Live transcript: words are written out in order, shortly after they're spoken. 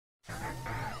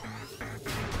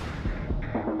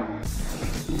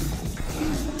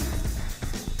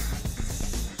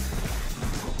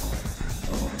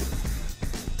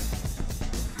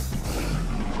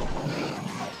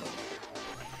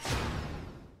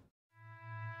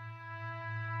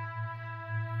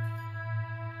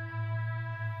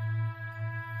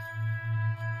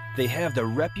They have the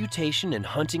reputation and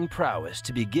hunting prowess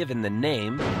to be given the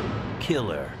name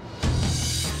killer.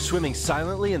 Swimming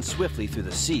silently and swiftly through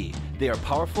the sea, they are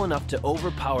powerful enough to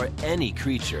overpower any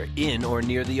creature in or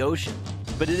near the ocean.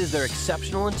 But it is their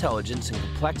exceptional intelligence and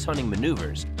complex hunting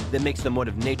maneuvers that makes them one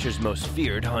of nature's most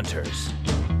feared hunters.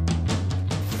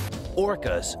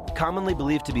 Orcas, commonly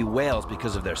believed to be whales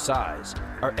because of their size,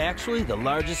 are actually the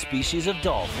largest species of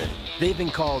dolphin. They've been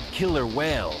called killer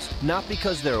whales, not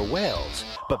because they're whales,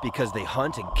 but because they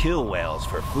hunt and kill whales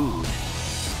for food.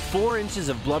 4 inches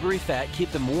of blubbery fat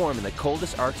keep them warm in the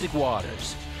coldest Arctic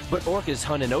waters, but orcas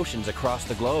hunt in oceans across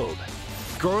the globe.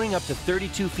 Growing up to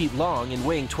 32 feet long and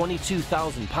weighing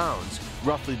 22,000 pounds,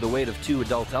 roughly the weight of 2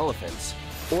 adult elephants,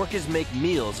 orcas make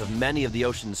meals of many of the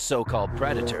ocean's so-called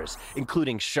predators,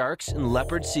 including sharks and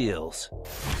leopard seals.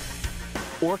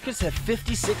 Orcas have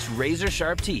 56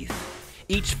 razor-sharp teeth,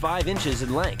 each 5 inches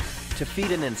in length, to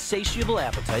feed an insatiable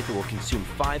appetite that will consume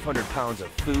 500 pounds of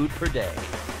food per day.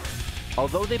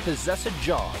 Although they possess a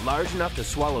jaw large enough to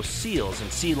swallow seals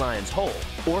and sea lions whole,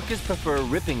 orcas prefer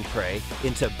ripping prey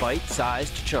into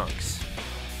bite-sized chunks.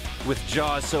 With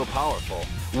jaws so powerful,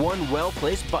 one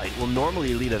well-placed bite will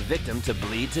normally lead a victim to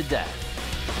bleed to death.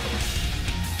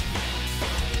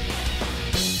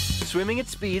 Swimming at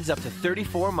speeds up to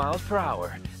 34 miles per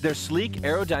hour, their sleek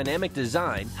aerodynamic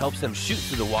design helps them shoot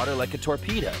through the water like a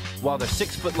torpedo, while their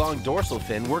 6-foot-long dorsal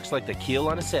fin works like the keel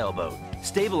on a sailboat,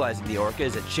 stabilizing the orca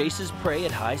as it chases prey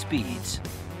at high speeds.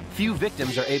 Few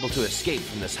victims are able to escape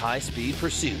from this high-speed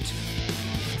pursuit.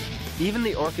 Even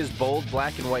the orca's bold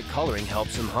black and white coloring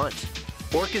helps them hunt.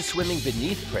 Orcas swimming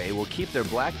beneath prey will keep their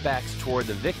black backs toward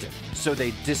the victim, so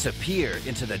they disappear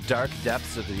into the dark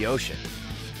depths of the ocean.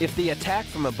 If they attack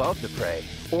from above the prey,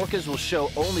 orcas will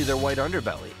show only their white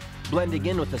underbelly, blending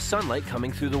in with the sunlight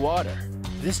coming through the water.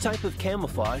 This type of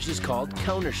camouflage is called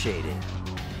countershading.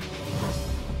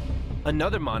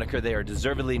 Another moniker they are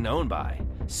deservedly known by,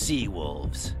 sea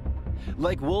wolves.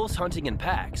 Like wolves hunting in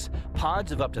packs,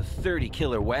 pods of up to 30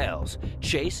 killer whales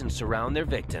chase and surround their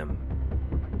victim.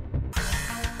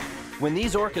 When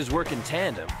these orcas work in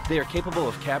tandem, they are capable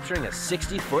of capturing a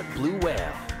 60-foot blue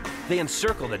whale. They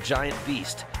encircle the giant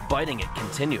beast, biting it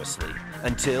continuously,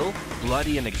 until,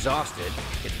 bloody and exhausted,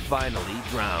 it finally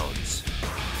drowns.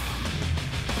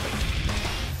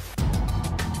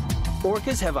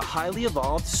 Orcas have a highly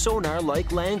evolved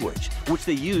sonar-like language, which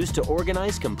they use to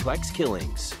organize complex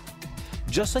killings.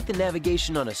 Just like the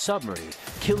navigation on a submarine,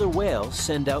 killer whales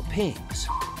send out pings,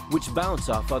 which bounce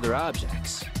off other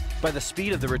objects. By the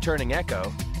speed of the returning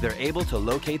echo, they're able to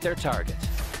locate their target.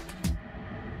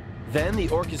 Then the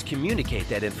orcas communicate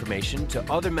that information to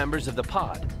other members of the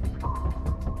pod.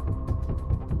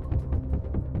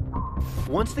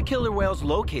 Once the killer whales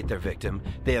locate their victim,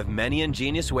 they have many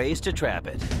ingenious ways to trap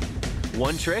it.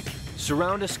 One trick,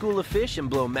 surround a school of fish and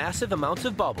blow massive amounts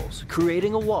of bubbles,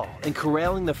 creating a wall and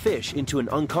corralling the fish into an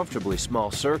uncomfortably small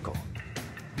circle.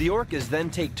 The orcas then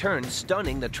take turns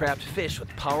stunning the trapped fish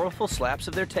with powerful slaps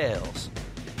of their tails.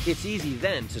 It's easy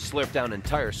then to slurp down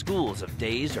entire schools of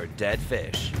dazed or dead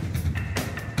fish.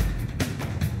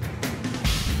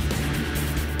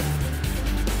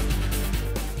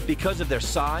 Because of their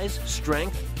size,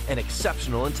 strength, and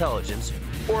exceptional intelligence,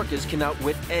 orcas can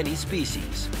outwit any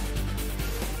species.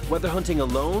 Whether hunting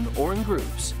alone or in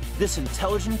groups, this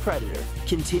intelligent predator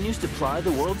continues to ply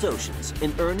the world's oceans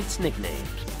and earn its nickname,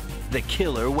 the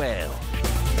killer whale.